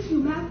 just shit you,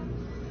 man.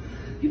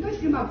 You better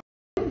give my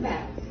money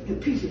back. You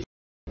piece of shit.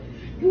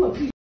 You a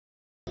piece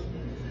of shit.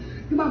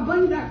 Give my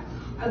money back.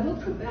 I will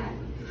come back.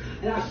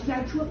 And I'll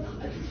snatch you up.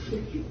 I just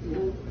shit you.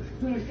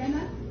 You understand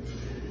that?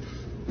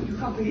 You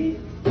come to here?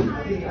 I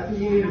think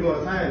you need to go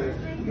outside.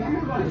 Yeah, I'm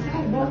not going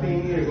outside, bro. I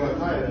think you need to go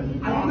outside.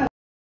 I'm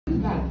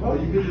not bro. You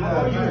can do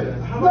outside.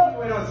 How about you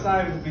wait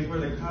outside before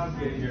the cops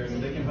get here so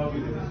they can help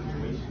you with this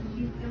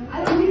situation? I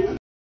don't need to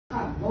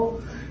bro.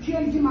 She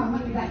ain't get my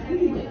money back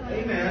anyway.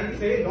 Hey man,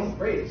 say it, don't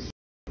spray it. Is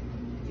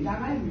that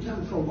right? You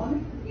trying to throw a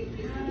woman?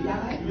 Is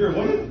that right? You're a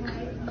woman?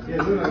 Yeah,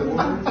 you're not a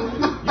woman.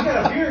 You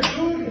got a beard,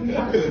 dude. You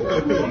got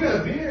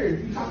a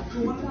beard. You talk to a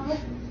woman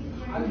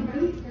now? Are you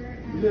ready?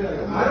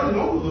 Yeah, I don't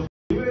know who the f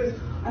you is.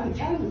 I'm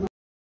Italian.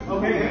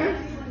 Okay,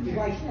 man. You're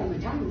right here, I'm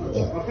Italian.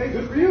 Okay,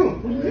 good for you.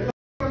 Get the f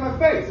on my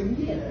face. What you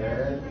did?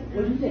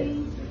 What you did?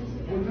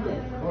 What you did?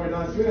 Alright,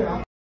 now it's good.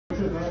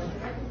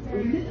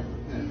 What you did?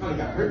 Probably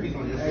got herpes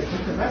on your face.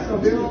 Put your mask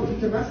on, Bill. Put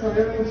your mask on,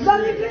 Bill. Son,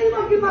 you can't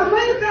even get my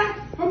money back.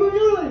 I'm gonna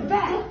do it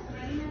back.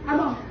 I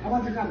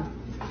want to come.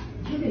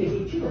 You're gonna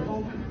get you a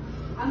phone.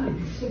 I'm gonna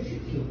do 6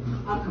 with you.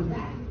 I'll come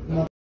back.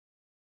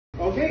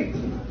 Okay.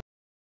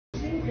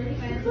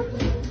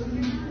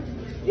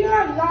 You're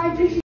a lying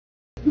piece of shit.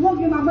 You won't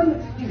get my money,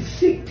 you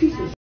sick piece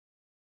of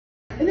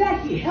shit. It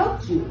actually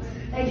helps you.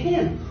 And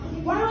him.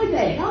 Why would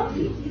they help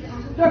you?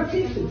 They're a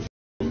piece of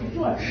shit.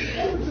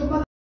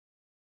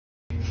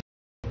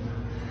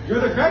 You're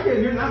the crackhead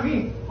here, not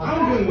me.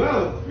 I'm doing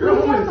well. You're a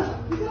woman.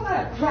 You're not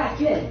a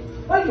crackhead.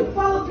 Why, you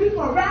follow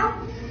people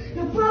around?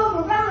 You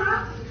follow them around,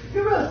 huh?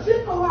 You're real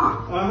sicko,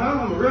 huh?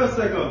 I'm a real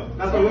sicko.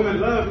 That's why women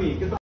love me.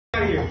 Get the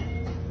out of here.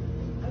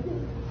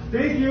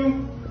 Thank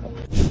you.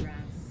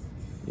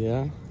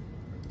 Yeah.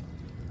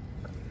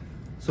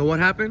 So what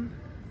happened?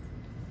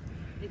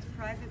 It's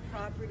private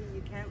property.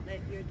 You can't let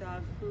your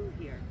dog poo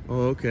here.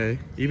 Oh, okay.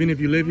 Even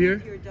if you live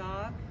here? Your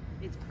dog,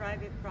 it's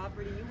private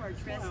property.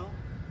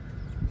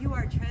 You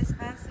are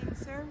trespassing,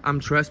 sir. I'm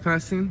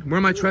trespassing? Where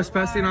am I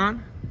trespassing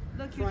on?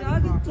 Look, your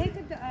dog is,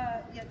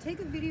 take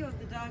a video of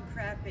the dog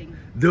crapping.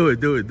 Do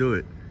it.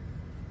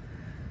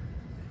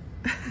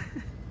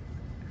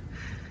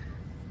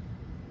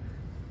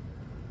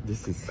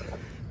 This is...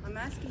 I'm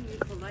asking you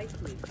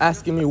politely.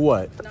 Asking me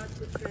what? Not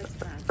to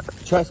trespass.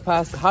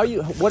 Trespass?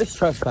 What is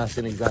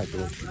trespassing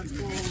exactly?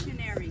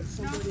 Dictionary.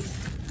 Look at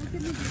the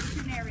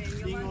dictionary and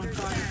you'll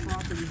understand.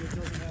 Property that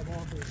doesn't have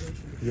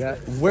authorization. Yeah.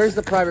 Where's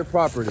the private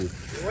property?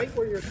 Right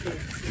where you're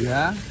standing.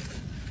 Yeah.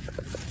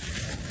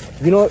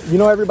 You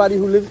know everybody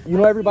who lives. You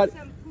know everybody.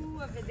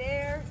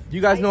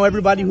 You guys know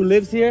everybody who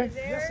lives here?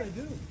 Yes, I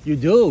do. You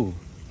do.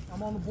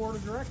 I'm on the board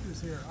of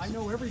directors here. I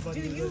know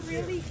everybody. Do you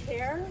really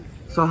care?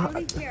 So, you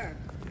really care?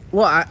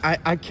 Well,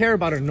 I care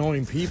about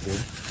annoying people.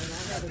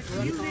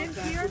 You live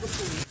here?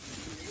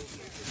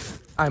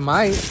 I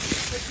might.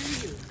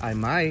 I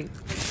might.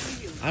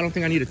 I don't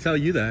think I need to tell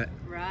you that.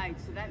 Right.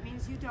 So that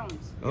means you don't.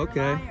 You're Okay.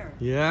 a liar.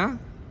 Yeah.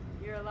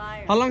 You're a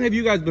liar. How long have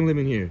you guys been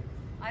living here?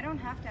 I don't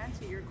have to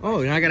answer your question.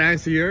 Oh, and I gotta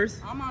answer yours?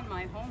 I'm on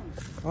my home.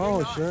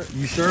 Oh, sure.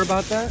 You sure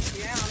about that?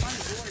 Yeah, I'm on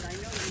board. I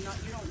know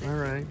you don't. All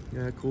right.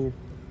 Yeah, cool.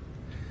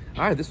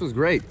 All right, this was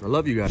great. I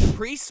love you guys.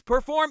 Priests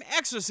perform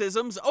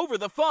exorcisms over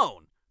the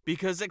phone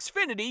because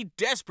Xfinity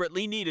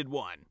desperately needed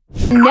one.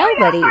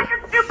 Nobody.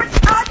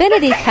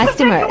 Xfinity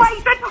customers.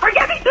 Or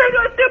get me through to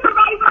a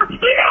supervisor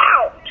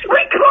now!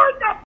 Record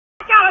the f***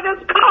 out of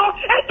this call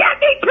and get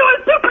me to a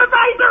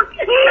supervisor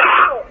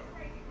now!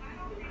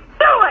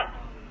 Do it!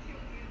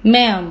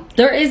 Ma'am,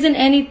 there isn't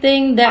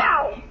anything that...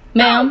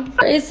 Ma'am,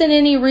 there isn't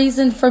any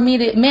reason for me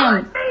to...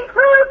 Ma'am. Get me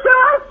through to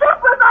a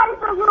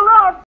supervisor, you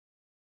little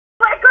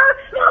flicker!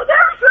 Now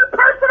there's your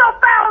personal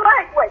foul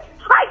language!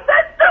 I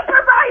said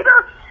supervisor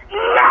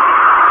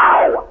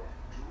now!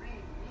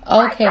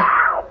 Okay.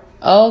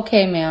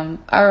 Okay,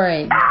 ma'am. All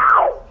right.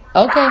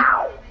 Okay.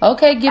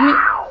 Okay, give me...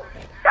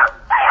 Don't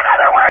say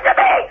another word to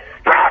me!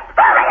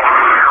 Transfer me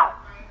now!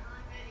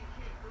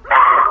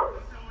 Now!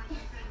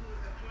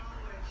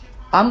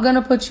 I'm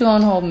gonna put you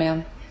on hold,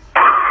 ma'am.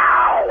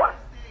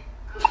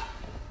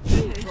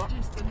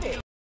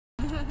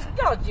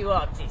 God, you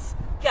are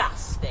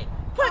disgusting.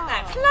 Put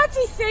that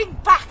bloody thing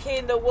back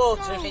in the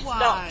water if it's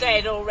not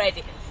dead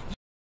already.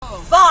 You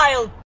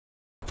vile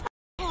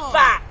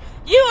back.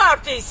 You are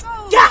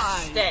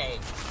disgusting.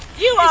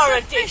 You are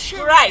a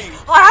disgrace.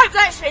 I hope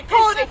that's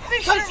recorded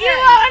because you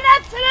are an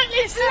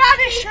absolutely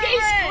bloody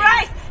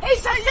disgrace.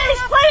 It's a fish.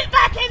 Put it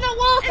back in the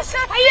water.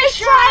 Are you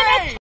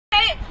trying to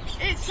it?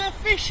 It's a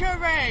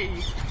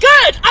fishery.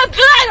 Good. I'm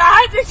glad.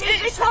 I hope this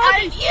is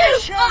recorded.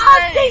 You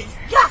are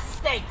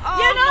disgusting.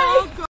 You're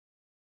not even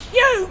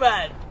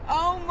human.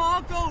 Oh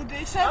my God,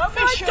 it's a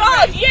fishery. Oh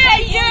my God, yeah,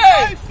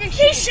 you!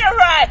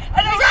 Fishery!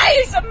 An array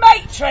is a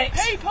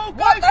matrix! People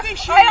go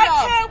fishing. I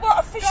don't care what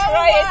a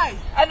fishery is.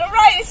 An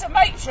array is a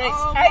matrix,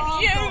 and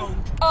you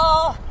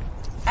are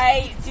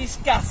a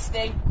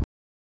disgusting.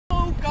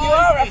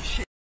 You're a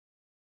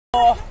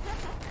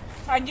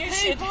and you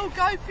should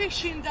go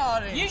fishing,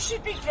 darling. You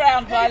should be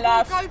drowned, my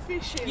love. Go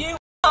fishing. You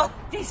are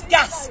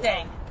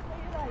disgusting.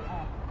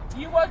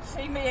 You won't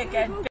see me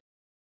again.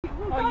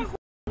 Oh, you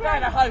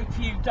better hope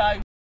you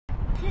don't.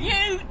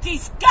 You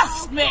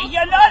disgust me.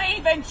 You're not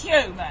even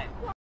human.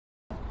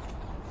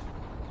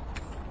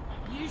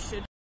 You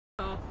should.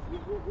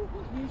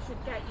 You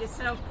should get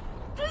yourself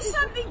Do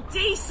something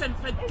decent,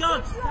 for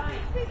God's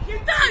sake. You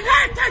don't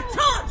have to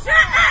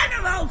torture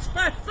animals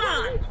for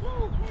fun.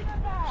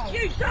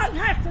 You don't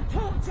have to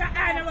torture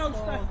animals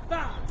for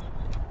fun.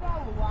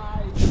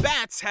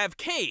 Bats have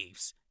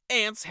caves,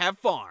 ants have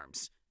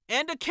farms,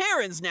 and a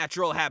Karen's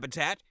natural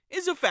habitat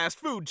is a fast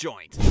food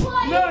joint.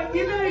 Look,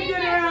 you better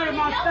get her out of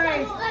my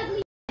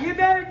face. You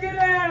better get her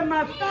out of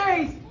my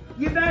face.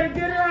 You better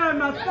get her out of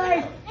my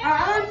face.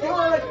 I'm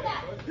calling.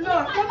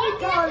 Look, let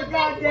me call the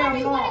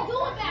goddamn law.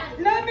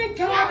 Let me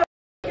call the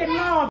fucking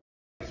law.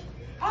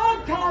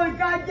 I'll call the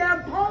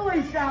goddamn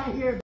police out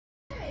here.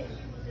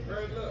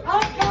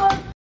 I'll call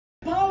the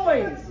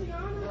police.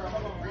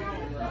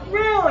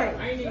 Really?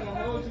 I ain't even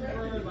gonna hold you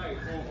for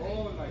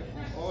like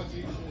all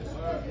Jesus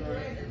aside,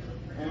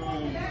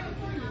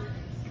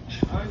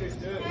 I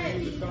understood where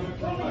you was coming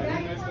from, like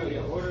you messed up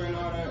your order and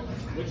all that,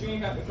 but you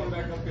ain't have to come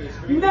back up here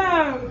straight.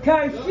 No,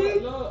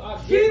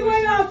 cause she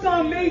went up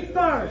on me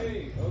first.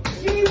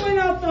 She went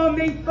up on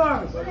me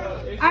first.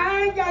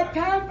 I ain't got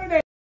time for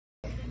this.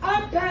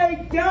 I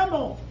paid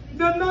double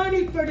the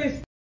money for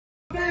this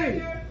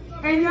thing,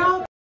 and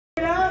y'all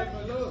it up.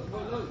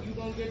 But look, you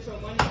gonna get your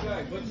money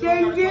back. But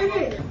Then get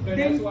it.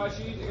 That's why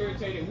she's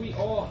irritated. We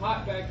all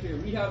hot back here.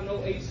 We have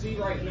no AC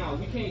right now.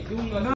 We can't do nothing.